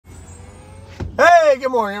Hey, good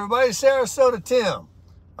morning, everybody. Sarasota Tim.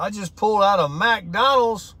 I just pulled out of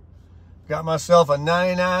McDonald's. Got myself a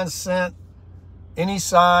 99-cent, any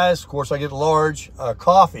size. Of course, I get large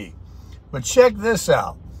coffee. But check this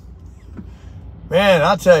out. Man,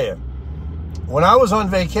 I'll tell you, when I was on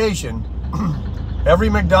vacation, every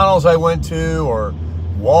McDonald's I went to, or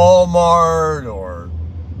Walmart, or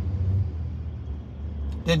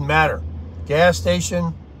didn't matter, gas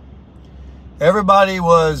station, everybody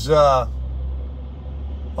was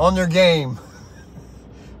on their game.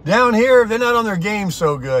 Down here, they're not on their game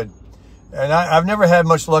so good. And I've never had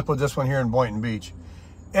much luck with this one here in Boynton Beach.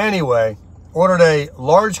 Anyway, ordered a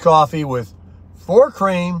large coffee with 4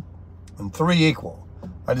 cream and 3 equal.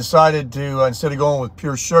 I decided to, instead of going with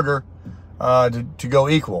pure sugar, to go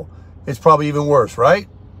equal. It's probably even worse, right?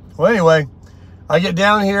 Well, anyway, I get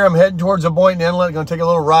down here. I'm heading towards the Boynton Inlet. Going to take a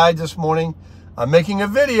little ride this morning. I'm making a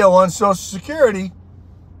video on Social Security.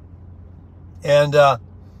 And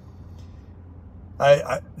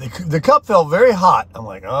the cup felt very hot. I'm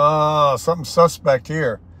like, oh, something suspect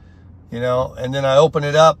here, you know. And then I open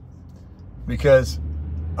it up because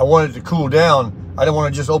I wanted it to cool down. I didn't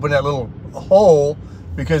want to just open that little hole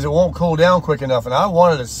because it won't cool down quick enough. And I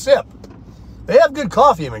wanted a sip. They have good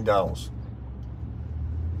coffee at McDonald's.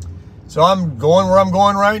 So I'm going where I'm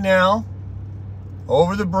going right now,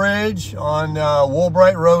 over the bridge on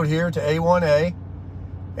Woolbright Road here to A1A.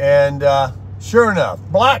 And sure enough,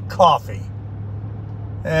 black coffee.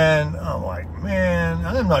 And I'm like, man,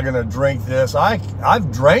 I'm not going to drink this.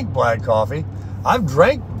 I've drank black coffee. I've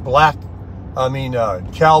drank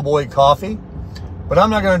cowboy coffee. But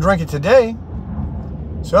I'm not going to drink it today.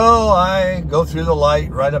 So I go through the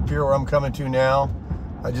light right up here where I'm coming to now.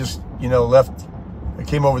 I just, I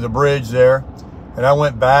came over the bridge there. And I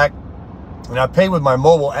went back. And I paid with my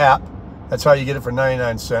mobile app. That's how you get it for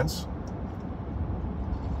 99 cents.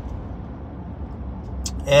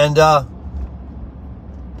 And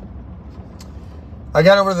I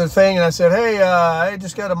got over to the thing and I said, hey, I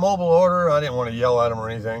just got a mobile order. I didn't want to yell at him or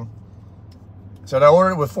anything. I said, I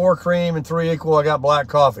ordered it with 4 cream and 3 equal. I got black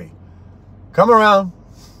coffee. Come around.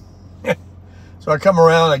 So I come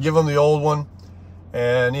around, I give him the old one.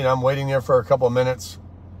 And, I'm waiting there for a couple of minutes.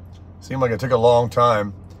 Seemed like it took a long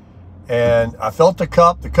time. And I felt the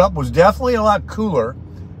cup. The cup was definitely a lot cooler,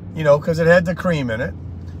 because it had the cream in it.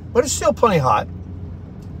 But it's still plenty hot.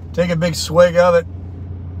 Take a big swig of it.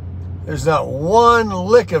 There's not one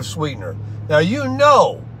lick of sweetener. Now, even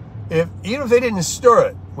if they didn't stir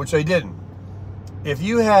it, which they didn't, if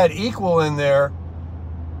you had equal in there,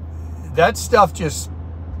 that stuff just,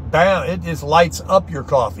 bam, it just lights up your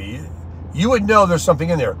coffee. You would know there's something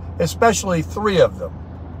in there, especially 3 of them.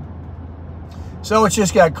 So it's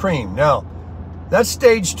just got cream. Now, that's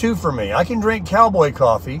stage 2 for me. I can drink cowboy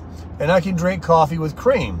coffee, and I can drink coffee with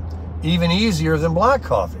cream, even easier than black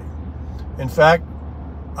coffee. In fact,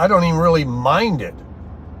 I don't even really mind it.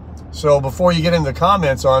 So before you get into the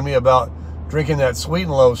comments on me about drinking that sweet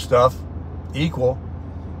and low stuff, equal,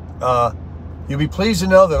 you'll be pleased to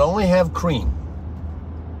know that I only have cream.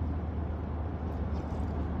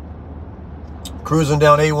 Cruising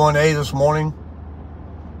down A1A this morning.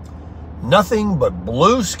 Nothing but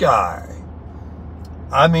blue sky.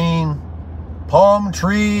 I mean, palm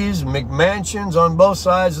trees, McMansions on both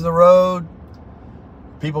sides of the road.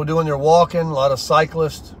 People doing their walking, a lot of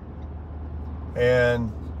cyclists.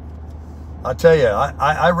 And I tell you,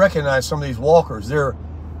 I recognize some of these walkers.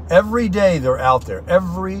 Every day they're out there,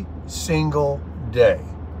 every single day.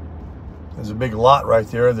 There's a big lot right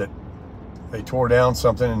there that they tore down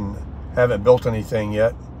something and haven't built anything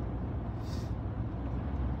yet.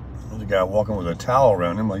 There's a guy walking with a towel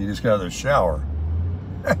around him like he just got out of the shower.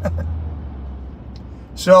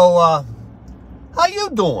 So, how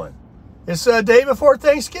you doing? It's a day before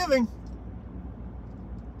Thanksgiving.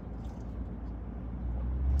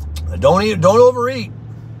 Don't overeat.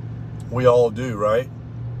 We all do, right?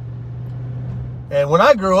 And when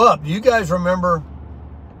I grew up, do you guys remember?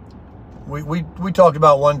 We talked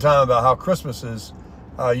about one time about how Christmases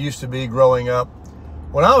used to be growing up.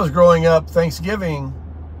 When I was growing up, Thanksgiving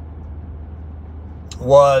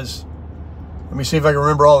was. Let me see if I can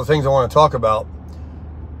remember all the things I want to talk about.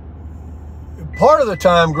 Part of the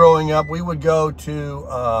time growing up, we would go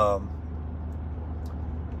to,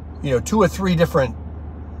 2 or 3 different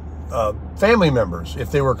family members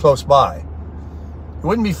if they were close by. It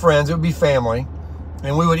wouldn't be friends, it would be family.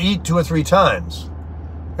 And we would eat 2 or 3 times.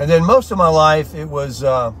 And then most of my life, it was,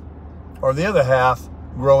 or the other half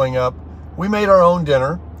growing up, we made our own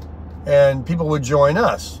dinner and people would join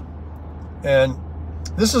us. And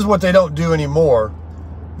this is what they don't do anymore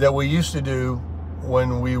that we used to do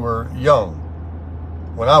when we were young,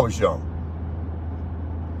 when I was young.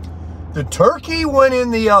 The turkey went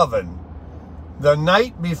in the oven the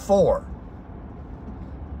night before.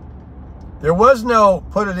 There was no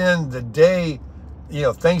put it in the day,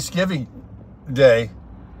 Thanksgiving day.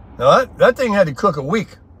 No, that thing had to cook a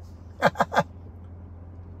week.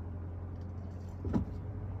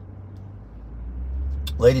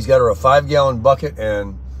 Lady's got her a 5-gallon bucket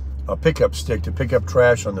and a pickup stick to pick up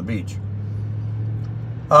trash on the beach.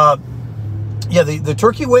 The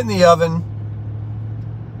turkey went in the oven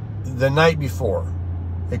the night before.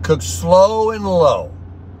 It cooked slow and low.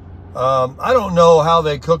 I don't know how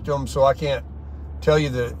they cooked them, so I can't tell you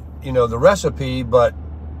the recipe, but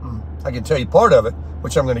I can tell you part of it,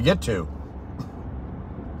 which I'm going to get to.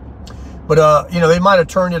 But, they might have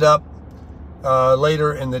turned it up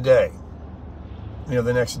later in the day,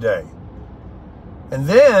 the next day. And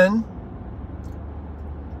then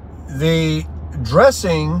the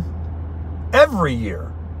dressing every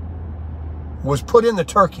year was put in the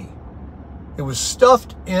turkey. It was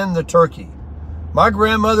stuffed in the turkey. My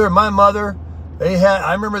grandmother and my mother,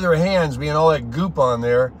 I remember their hands being all that goop on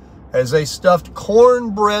there as they stuffed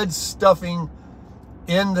cornbread stuffing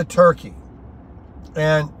in the turkey.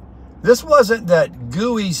 And this wasn't that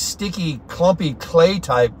gooey, sticky, clumpy clay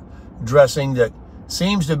type dressing that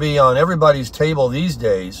seems to be on everybody's table these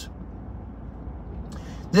days.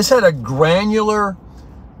 This had a granular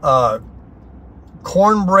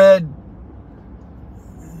cornbread.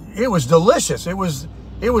 It was delicious. It was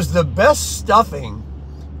the best stuffing.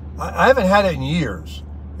 I haven't had it in years.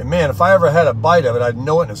 And man, if I ever had a bite of it, I'd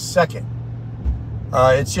know it in a second.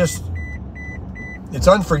 It's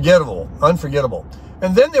unforgettable.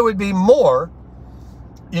 And then there would be more,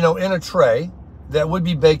 in a tray that would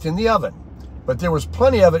be baked in the oven. But there was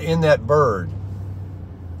plenty of it in that bird.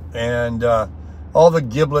 And all the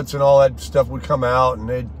giblets and all that stuff would come out, and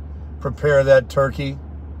they'd prepare that turkey.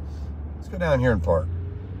 Let's go down here and park.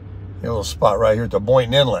 A little spot right here at the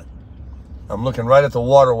Boynton Inlet. I'm looking right at the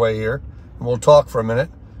waterway here, and we'll talk for a minute,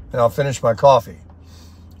 and I'll finish my coffee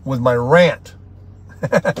with my rant.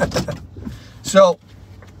 So,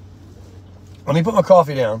 let me put my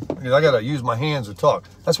coffee down, because I got to use my hands to talk.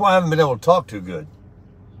 That's why I haven't been able to talk too good.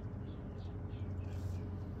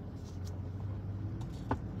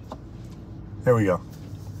 There we go.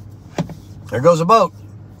 There goes a boat.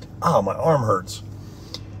 Oh, my arm hurts.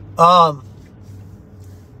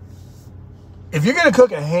 If you're going to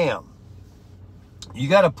cook a ham, you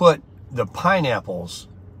got to put the pineapples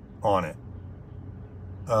on it.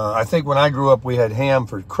 I think when I grew up, we had ham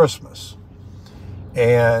for Christmas.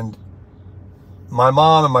 And my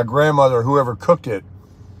mom and my grandmother, whoever cooked it,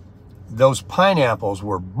 those pineapples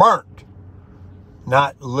were burnt.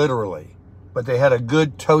 Not literally, but they had a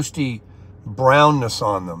good toasty brownness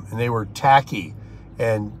on them, and they were tacky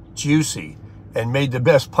and juicy and made the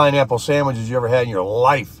best pineapple sandwiches you ever had in your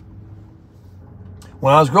life.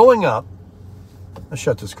 When I was growing up, let's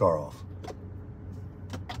shut this car off.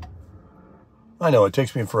 I know, it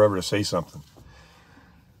takes me forever to say something.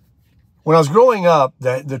 When I was growing up,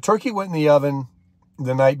 the turkey went in the oven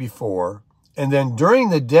the night before, and then during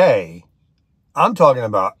the day, I'm talking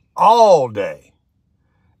about all day,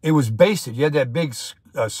 it was basted. You had that big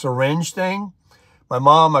syringe thing. My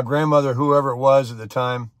mom, my grandmother, whoever it was at the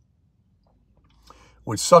time,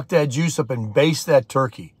 would suck that juice up and baste that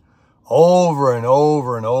turkey over and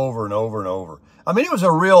over and over and over and over. I mean, it was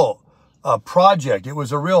a real project. It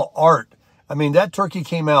was a real art. I mean, that turkey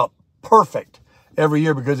came out perfect every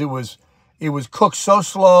year because it was cooked so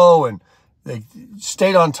slow, and they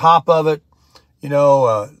stayed on top of it,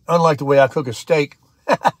 unlike the way I cook a steak.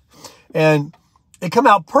 And it come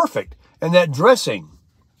out perfect. And that dressing,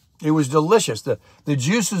 it was delicious. The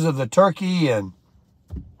juices of the turkey and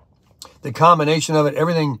the combination of it,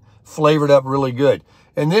 everything flavored up really good.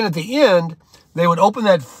 And then at the end, they would open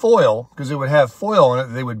that foil, because it would have foil on it.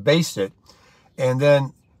 They would baste it. And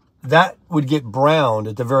then that would get browned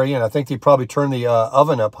at the very end. I think they probably turned the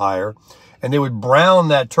oven up higher, and they would brown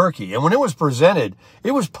that turkey. And when it was presented,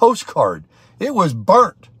 it was postcard. It was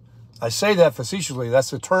burnt. I say that facetiously. That's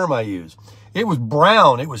the term I use. It was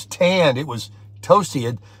brown. It was tanned. It was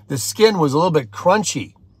toasty. The skin was a little bit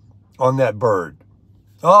crunchy on that bird.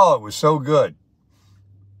 Oh, it was so good.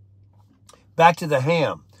 Back to the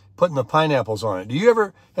ham, putting the pineapples on it.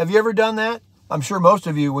 Have you ever done that? I'm sure most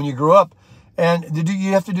of you, when you grew up, and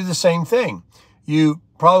you have to do the same thing. You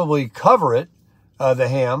probably cover it, the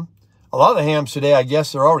ham. A lot of the hams today, I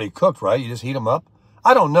guess they're already cooked, right? You just heat them up.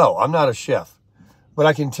 I don't know. I'm not a chef. But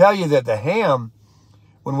I can tell you that the ham,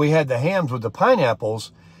 when we had the hams with the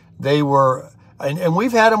pineapples, they were, and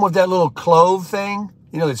we've had them with that little clove thing,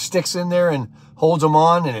 that sticks in there and holds them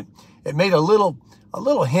on, and it made a little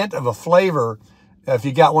hint of a flavor if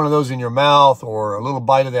you got one of those in your mouth, or a little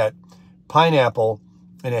bite of that pineapple,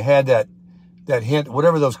 and it had that hint,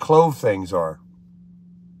 whatever those clove things are.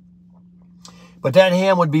 But that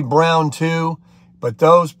ham would be brown too. But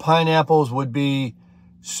those pineapples would be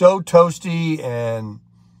so toasty, and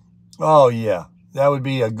oh yeah,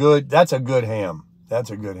 that's a good ham.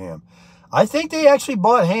 That's a good ham. I think they actually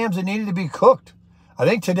bought hams that needed to be cooked. I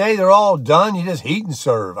think today they're all done. You just heat and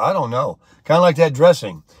serve. I don't know. Kind of like that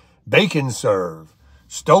dressing. Bacon serve.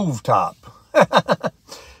 Stovetop.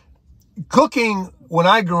 Cooking, when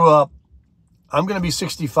I grew up, I'm going to be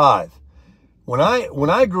 65. When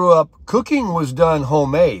I grew up, cooking was done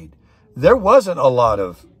homemade. There wasn't a lot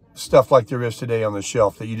of stuff like there is today on the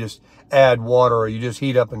shelf that you just add water or you just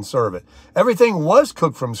heat up and serve it. Everything was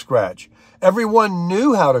cooked from scratch. Everyone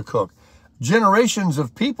knew how to cook. Generations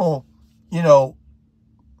of people, you know,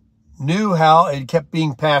 knew how. It kept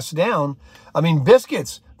being passed down. I mean,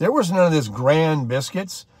 biscuits. There was none of this grand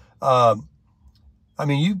biscuits. I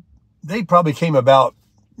mean, they probably came about,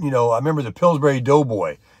 you know, I remember the Pillsbury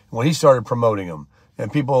Doughboy when he started promoting them.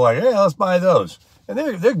 And people were like, hey, let's buy those. And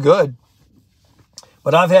they're good.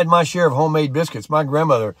 But I've had my share of homemade biscuits. My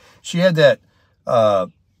grandmother, she had that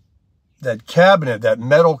cabinet, that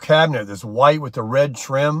metal cabinet that's white with the red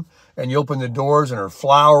trim. And you open the doors and her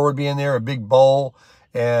flour would be in there, a big bowl.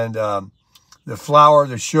 And the flour,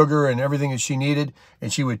 the sugar, and everything that she needed.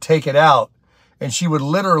 And she would take it out. And she would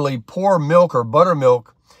literally pour milk or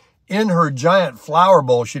buttermilk in her giant flour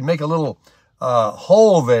bowl. She'd make a little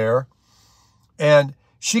hole there. And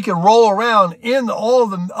she could roll around in all of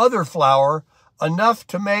the other flour enough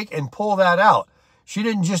to make and pull that out. She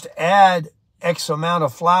didn't just add X amount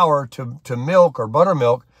of flour to milk or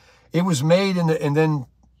buttermilk. It was made and then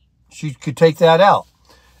she could take that out.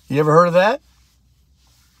 You ever heard of that?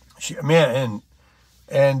 She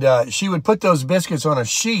would put those biscuits on a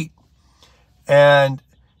sheet, and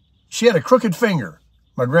she had a crooked finger,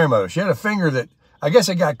 my grandmother. She had a finger that, I guess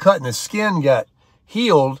it got cut and the skin got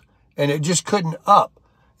healed, and it just couldn't up.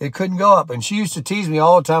 It couldn't go up. And she used to tease me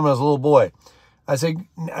all the time when I was a little boy. I said,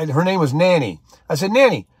 her name was Nanny. I said,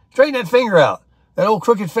 Nanny, straighten that finger out, that old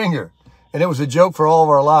crooked finger. And it was a joke for all of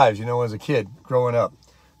our lives, you know, as a kid growing up.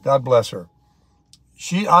 God bless her.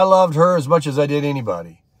 I loved her as much as I did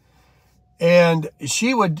anybody. And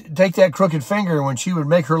she would take that crooked finger, and when she would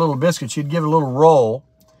make her little biscuit, she'd give it a little roll.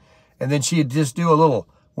 And then she'd just do a little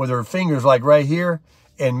with her fingers like right here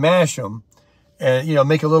and mash them and, you know,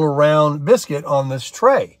 make a little round biscuit on this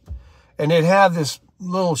tray. And they'd have this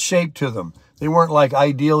little shape to them. They weren't like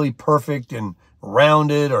ideally perfect and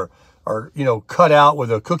rounded or, you know, cut out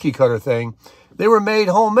with a cookie cutter thing. They were made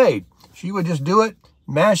homemade. She would just do it,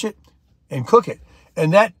 mash it, and cook it.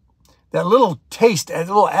 And that little taste, that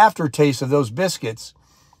little aftertaste of those biscuits,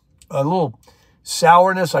 a little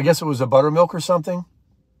sourness, I guess it was a buttermilk or something.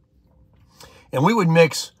 And we would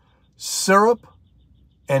mix syrup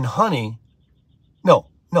and honey. No.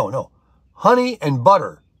 Honey and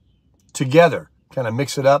butter together. Kind of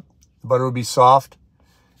mix it up. The butter would be soft.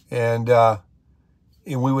 And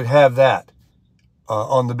we would have that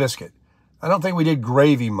on the biscuit. I don't think we did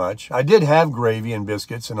gravy much. I did have gravy and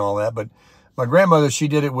biscuits and all that, but my grandmother, she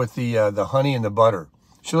did it with the honey and the butter.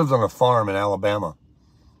 She lived on a farm in Alabama.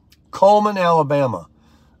 Coleman, Alabama.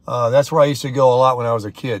 That's where I used to go a lot when I was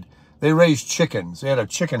a kid. They raised chickens. They had a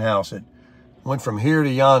chicken house that went from here to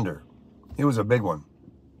yonder. It was a big one.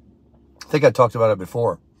 I think I talked about it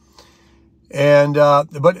before. And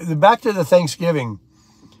but back to the Thanksgiving,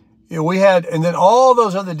 you know, we had, and then all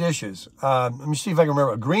those other dishes. Let me see if I can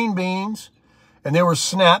remember. Green beans, and they were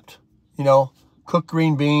snapped, you know, cooked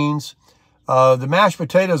green beans. The mashed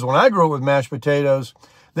potatoes, when I grew up with mashed potatoes,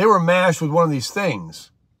 they were mashed with one of these things.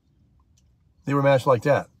 They were mashed like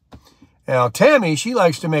that. Now, Tammy, she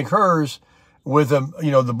likes to make hers with, the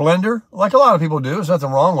blender, like a lot of people do. There's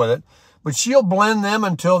nothing wrong with it. But she'll blend them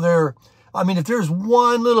until they're, I mean, if there's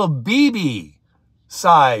one little BB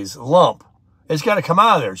size lump, it's got to come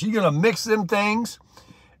out of there. She's going to mix them things,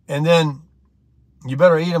 and then you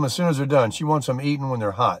better eat them as soon as they're done. She wants them eaten when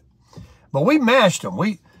they're hot. But we mashed them.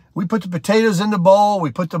 We put the potatoes in the bowl.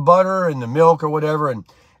 We put the butter and the milk or whatever, and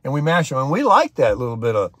we mashed them. And we liked that little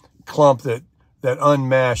bit of clump that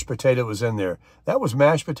unmashed potato was in there. That was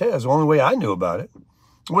mashed potatoes, the only way I knew about it.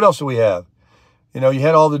 What else do we have? You know, you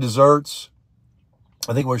had all the desserts.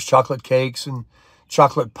 I think it was chocolate cakes and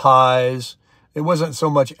chocolate pies. It wasn't so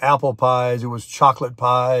much apple pies. It was chocolate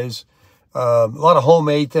pies. A lot of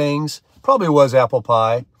homemade things. Probably was apple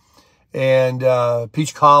pie. And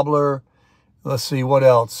peach cobbler. Let's see, what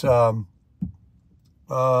else? For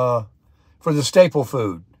the staple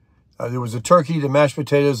food, there was the turkey, the mashed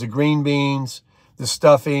potatoes, the green beans, the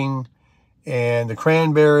stuffing, and the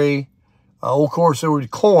cranberry. Of course, there was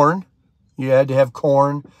corn. You had to have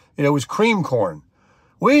corn. It was cream corn.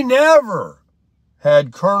 We never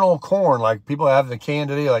had kernel corn like people have the can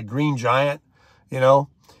today, like Green Giant,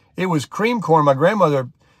 It was cream corn. My grandmother,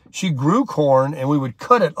 she grew corn, and we would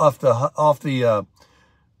cut it off the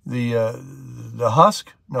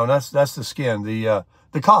husk. No, that's the skin.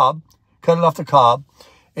 The cob. Cut it off the cob,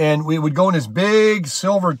 and we would go in these big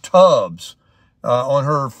silver tubs on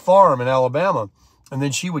her farm in Alabama, and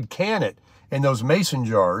then she would can it in those mason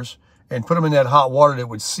jars and put them in that hot water that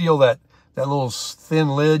would seal that little thin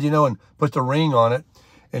lid, and put the ring on it.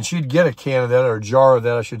 And she'd get a can of that, or a jar of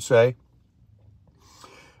that, I should say,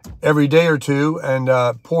 every day or two, and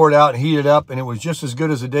pour it out and heat it up. And it was just as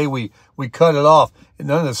good as the day we cut it off. And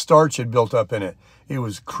none of the starch had built up in it. It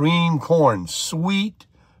was cream corn, sweet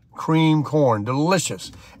cream corn,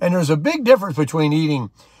 delicious. And there's a big difference between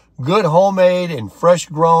eating good homemade and fresh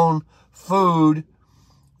grown food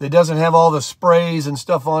that doesn't have all the sprays and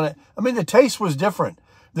stuff on it. I mean, the taste was different.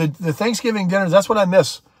 The Thanksgiving dinners, that's what I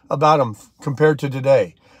miss about them compared to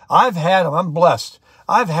today. I've had them. I'm blessed.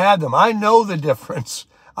 I've had them. I know the difference.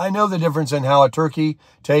 I know the difference in how a turkey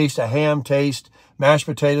tastes, a ham tastes, mashed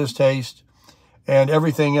potatoes taste, and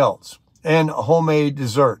everything else, and homemade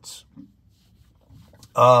desserts.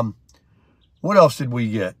 What else did we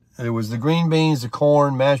get? It was the green beans, the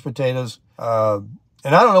corn, mashed potatoes, and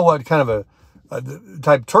I don't know what kind of a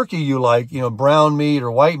type turkey you like, brown meat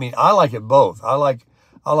or white meat. I like it both. I like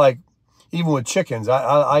even with chickens.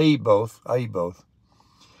 I eat both.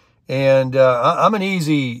 And I'm an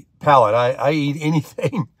easy palate. I eat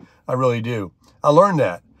anything. I really do. I learned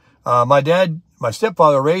that. My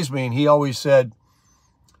stepfather raised me, and he always said,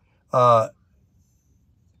 let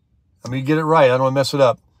me get it right. I don't want to mess it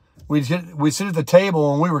up. We'd sit at the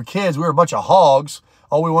table when we were kids. We were a bunch of hogs.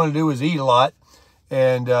 All we wanted to do was eat a lot.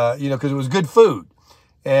 And, because it was good food.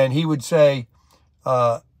 And he would say,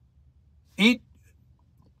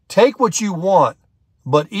 take what you want,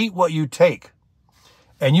 but eat what you take.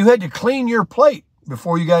 And you had to clean your plate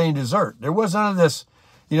before you got any dessert. There was none of this,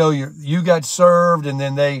 you got served, and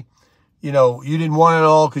then they, you didn't want it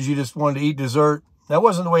all because you just wanted to eat dessert. That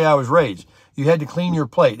wasn't the way I was raised. You had to clean your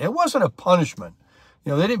plate. It wasn't a punishment.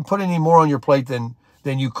 They didn't put any more on your plate than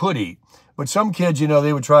you could eat. But some kids,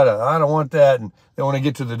 they would try to, I don't want that, and they want to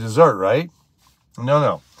get to the dessert, right?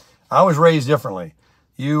 No. I was raised differently.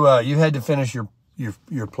 You had to finish your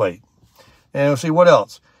plate. And we'll see what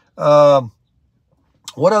else.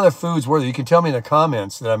 What other foods were there? You can tell me in the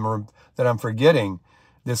comments that I'm forgetting.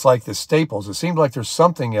 That's like the staples. It seems like there's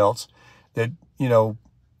something else that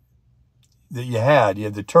that you had. You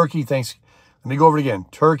had the turkey. Let me go over it again.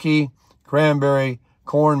 Turkey, cranberry,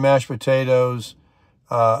 corn, mashed potatoes.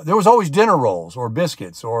 There was always dinner rolls or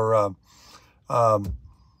biscuits or the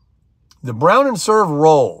brown and serve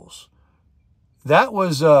rolls. That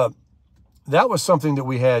was something that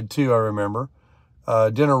we had too. I remember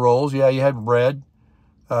dinner rolls. Yeah, you had bread.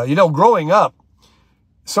 Growing up,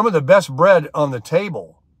 some of the best bread on the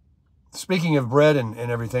table. Speaking of bread and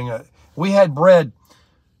everything, we had bread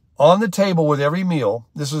on the table with every meal.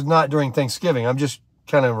 This is not during Thanksgiving. I'm just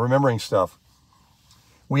kind of remembering stuff.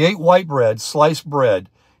 We ate white bread, sliced bread.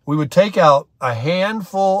 We would take out a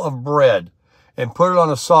handful of bread and put it on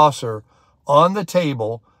a saucer on the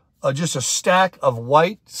table, just a stack of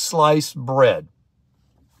white sliced bread.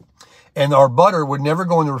 And our butter would never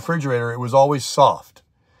go in the refrigerator. It was always soft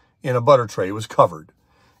in a butter tray. It was covered.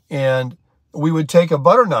 And we would take a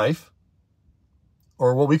butter knife,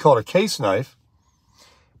 or what we called a case knife,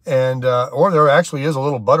 and or there actually is a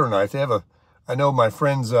little butter knife. They have I know my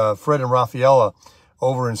friends Fred and Rafaela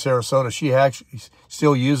over in Sarasota, she actually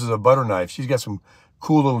still uses a butter knife. She's got some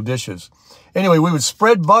cool little dishes. Anyway, we would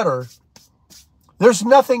spread butter. There's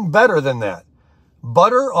nothing better than that.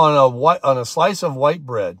 Butter on a slice of white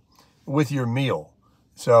bread with your meal.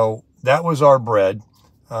 So that was our bread.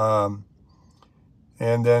 And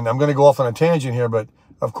then I'm going to go off on a tangent here, but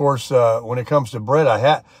of course, when it comes to bread,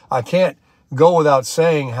 I can't go without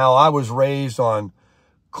saying how I was raised on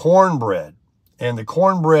cornbread. And the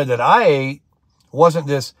cornbread that I ate wasn't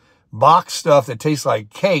this box stuff that tastes like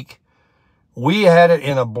cake. We had it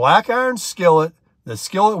in a black iron skillet. The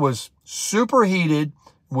skillet was superheated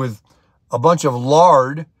with a bunch of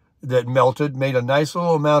lard that melted, made a nice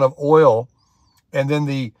little amount of oil. And then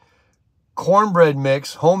the cornbread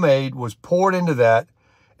mix, homemade, was poured into that,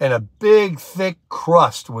 and a big, thick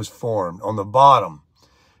crust was formed on the bottom.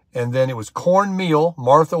 And then it was cornmeal,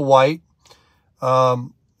 Martha White.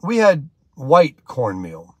 We had white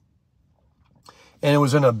cornmeal. And it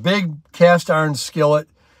was in a big cast iron skillet,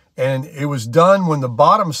 and it was done when the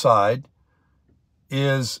bottom side,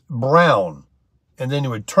 is brown. And then you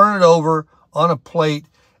would turn it over on a plate.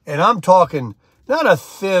 And I'm talking not a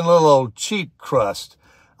thin little old cheap crust.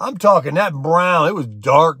 I'm talking that brown. It was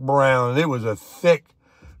dark brown. And it was a thick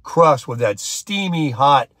crust with that steamy,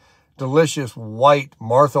 hot, delicious white,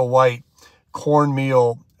 Martha White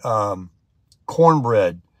cornmeal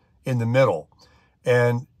cornbread in the middle.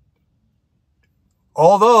 And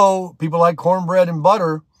although people like cornbread and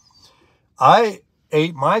butter, I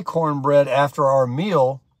ate my cornbread after our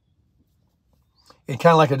meal in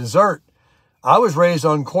kind of like a dessert. I was raised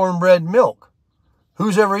on cornbread milk.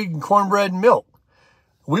 Who's ever eaten cornbread and milk?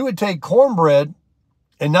 We would take cornbread,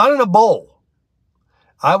 and not in a bowl.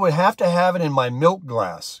 I would have to have it in my milk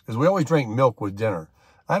glass, because we always drink milk with dinner.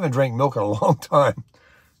 I haven't drank milk in a long time,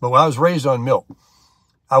 but when I was raised on milk,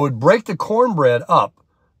 I would break the cornbread up,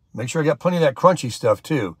 make sure I got plenty of that crunchy stuff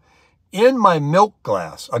too, in my milk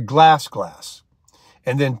glass, a glass,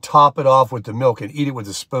 and then top it off with the milk and eat it with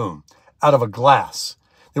a spoon out of a glass.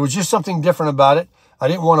 There was just something different about it. I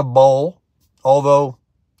didn't want a bowl, although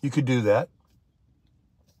you could do that.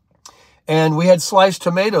 And we had sliced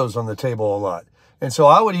tomatoes on the table a lot. And so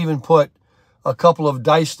I would even put a couple of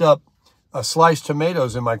diced up sliced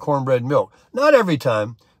tomatoes in my cornbread milk. Not every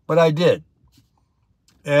time, but I did.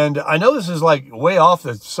 And I know this is like way off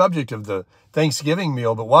the subject of the Thanksgiving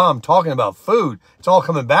meal, but while I'm talking about food, it's all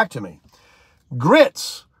coming back to me.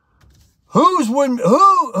 Grits. Who's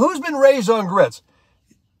been raised on grits?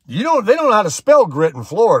 They don't know how to spell grit in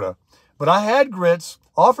Florida, but I had grits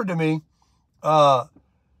offered to me.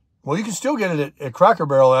 Well, you can still get it at Cracker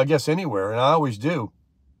Barrel, I guess, anywhere, and I always do.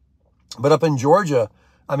 But up in Georgia,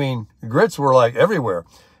 I mean, grits were like everywhere,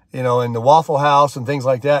 in the Waffle House and things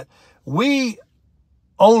like that. We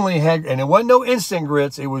only had, and it wasn't no instant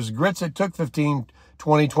grits. It was grits that took 15,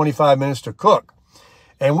 20, 25 minutes to cook.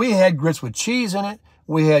 And we had grits with cheese in it.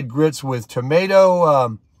 We had grits with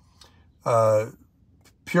tomato,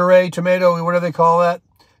 puree tomato, what do they call that?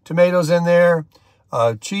 Tomatoes in there,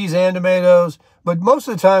 cheese and tomatoes. But most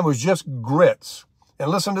of the time it was just grits. And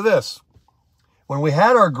listen to this. When we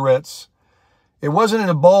had our grits, it wasn't in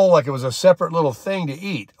a bowl like it was a separate little thing to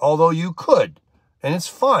eat, although you could, and it's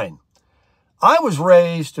fine. I was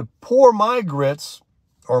raised to pour my grits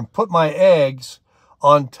or put my eggs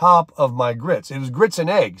on top of my grits. It was grits and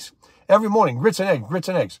eggs. Every morning, grits and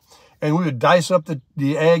eggs. And we would dice up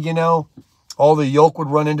the egg, all the yolk would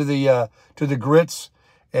run into to the grits.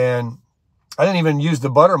 And I didn't even use the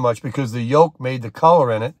butter much because the yolk made the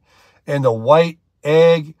color in it. And the white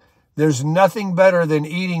egg, there's nothing better than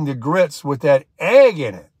eating the grits with that egg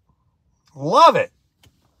in it. Love it.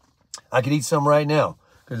 I could eat some right now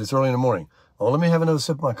because it's early in the morning. Oh, let me have another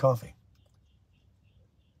sip of my coffee.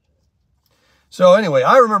 So anyway,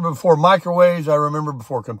 I remember before microwaves. I remember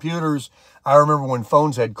before computers. I remember when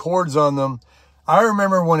phones had cords on them. I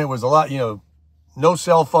remember when it was a lot, no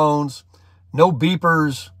cell phones, no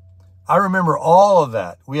beepers. I remember all of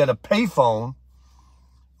that. We had a payphone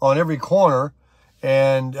on every corner,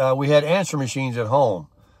 and we had answer machines at home.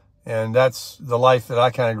 And that's the life that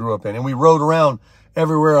I kind of grew up in. And we rode around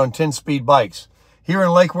everywhere on 10-speed bikes. Here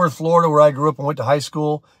in Lake Worth, Florida, where I grew up and went to high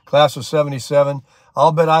school, class of 77,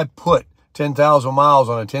 I'll bet I put 10,000 miles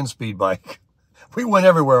on a 10-speed bike. We went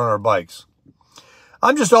everywhere on our bikes.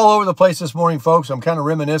 I'm just all over the place this morning, folks. I'm kind of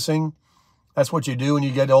reminiscing. That's what you do when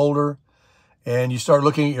you get older. And you start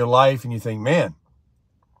looking at your life and you think, man,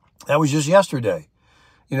 that was just yesterday.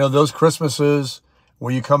 Those Christmases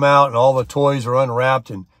where you come out and all the toys are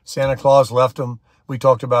unwrapped and Santa Claus left them. We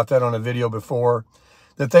talked about that on a video before.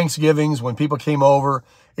 The Thanksgivings when people came over,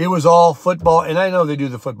 it was all football. And I know they do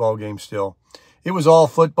the football games still. It was all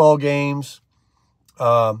football games.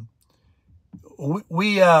 What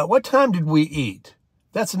time did we eat?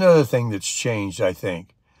 That's another thing that's changed, I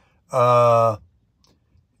think.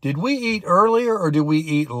 Did we eat earlier or did we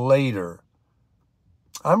eat later?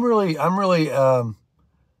 I want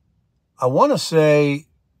to say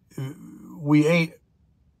we ate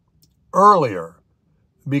earlier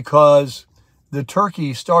because the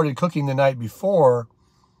turkey started cooking the night before,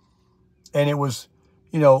 and it was,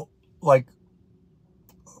 like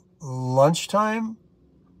lunchtime,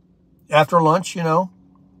 after lunch,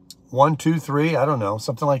 1, 2, 3, I don't know,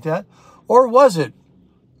 something like that. Or was it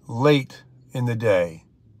late in the day?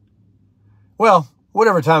 Well,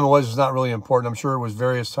 whatever time it was is not really important. I'm sure it was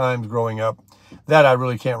various times growing up. That I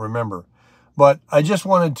really can't remember. But I just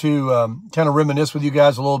wanted to kind of reminisce with you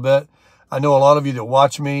guys a little bit. I know a lot of you that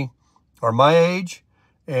watch me are my age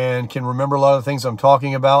and can remember a lot of the things I'm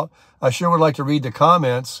talking about. I sure would like to read the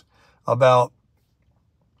comments about,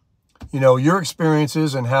 your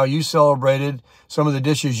experiences and how you celebrated some of the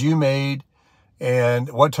dishes you made and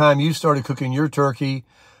what time you started cooking your turkey.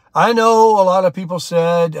 I know a lot of people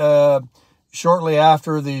said shortly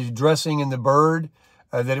after the dressing in the bird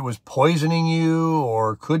that it was poisoning you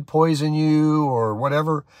or could poison you or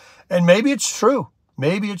whatever. And maybe it's true.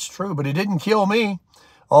 Maybe it's true, but it didn't kill me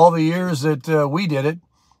all the years that we did it.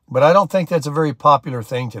 But I don't think that's a very popular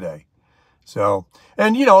thing today. So,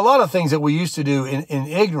 and you know, a lot of things that we used to do in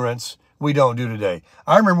ignorance, we don't do today.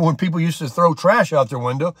 I remember when people used to throw trash out their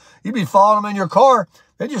window, you'd be following them in your car,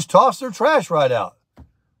 they just toss their trash right out.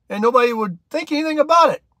 And nobody would think anything about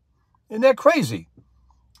it. Isn't that crazy?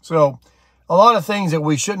 So, a lot of things that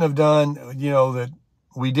we shouldn't have done, you know, that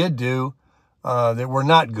we did do, that were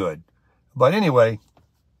not good. But anyway,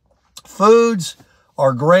 foods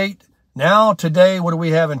are great. Now, today, what do we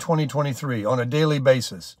have in 2023 on a daily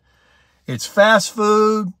basis? It's fast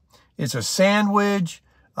food. It's a sandwich.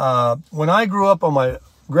 When I grew up on my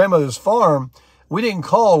grandmother's farm, we didn't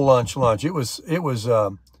call lunch. It was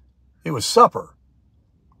supper,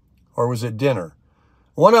 or was it dinner?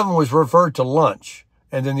 One of them was referred to lunch,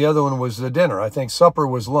 and then the other one was the dinner. I think supper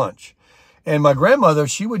was lunch. And my grandmother,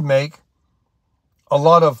 she would make a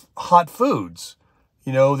lot of hot foods.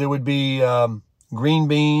 You know, there would be green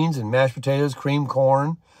beans and mashed potatoes, cream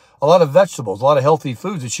corn, a lot of vegetables, a lot of healthy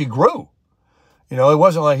foods that she grew. You know, it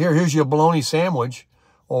wasn't like, here's your bologna sandwich,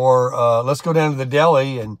 or let's go down to the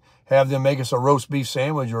deli and have them make us a roast beef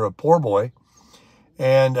sandwich or a poor boy.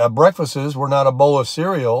 And breakfasts were not a bowl of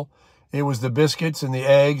cereal. It was the biscuits and the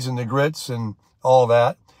eggs and the grits and all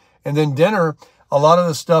that. And then dinner, a lot of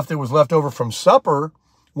the stuff that was left over from supper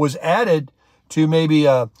was added to maybe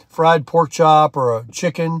a fried pork chop or a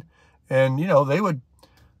chicken. And, you know, they would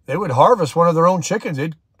harvest one of their own chickens.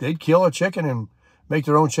 They'd kill a chicken and make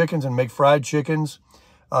their own chickens and make fried chickens.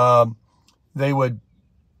 They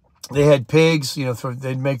had pigs, you know,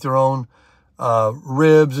 they'd make their own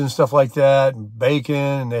ribs and stuff like that, and bacon,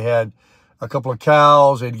 and they had a couple of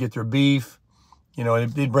cows. They'd get their beef, you know,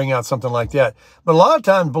 and they'd bring out something like that. But a lot of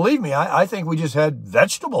times, believe me, I think we just had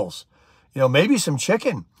vegetables, you know, maybe some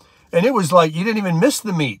chicken. And it was like you didn't even miss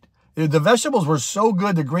the meat. The vegetables were so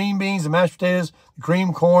good, the green beans, the mashed potatoes, the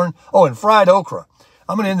cream corn. Oh, and fried okra.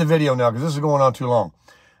 I'm going to end the video now because this is going on too long.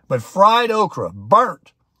 But fried okra,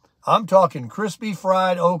 burnt. I'm talking crispy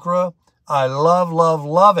fried okra. I love, love,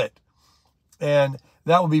 love it. And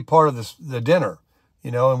that would be part of the dinner,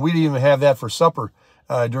 you know, and we didn't even have that for supper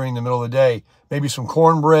during the middle of the day. Maybe some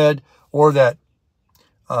cornbread or that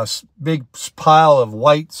big pile of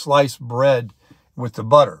white sliced bread with the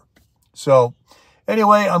butter. So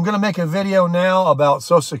anyway, I'm going to make a video now about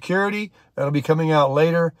Social Security. That'll be coming out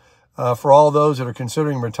later for all those that are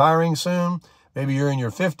considering retiring soon. Maybe you're in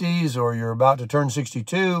your 50s or you're about to turn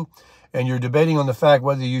 62 and you're debating on the fact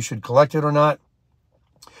whether you should collect it or not.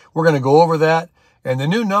 We're going to go over that. And the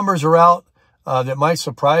new numbers are out that might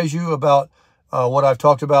surprise you about what I've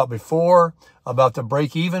talked about before, about the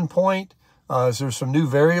break-even point. There's some new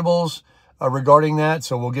variables regarding that,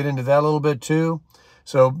 so we'll get into that a little bit too.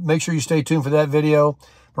 So make sure you stay tuned for that video.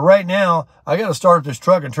 But right now, I got to start up this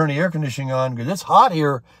truck and turn the air conditioning on because it's hot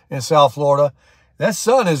here in South Florida. That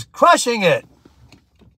sun is crushing it.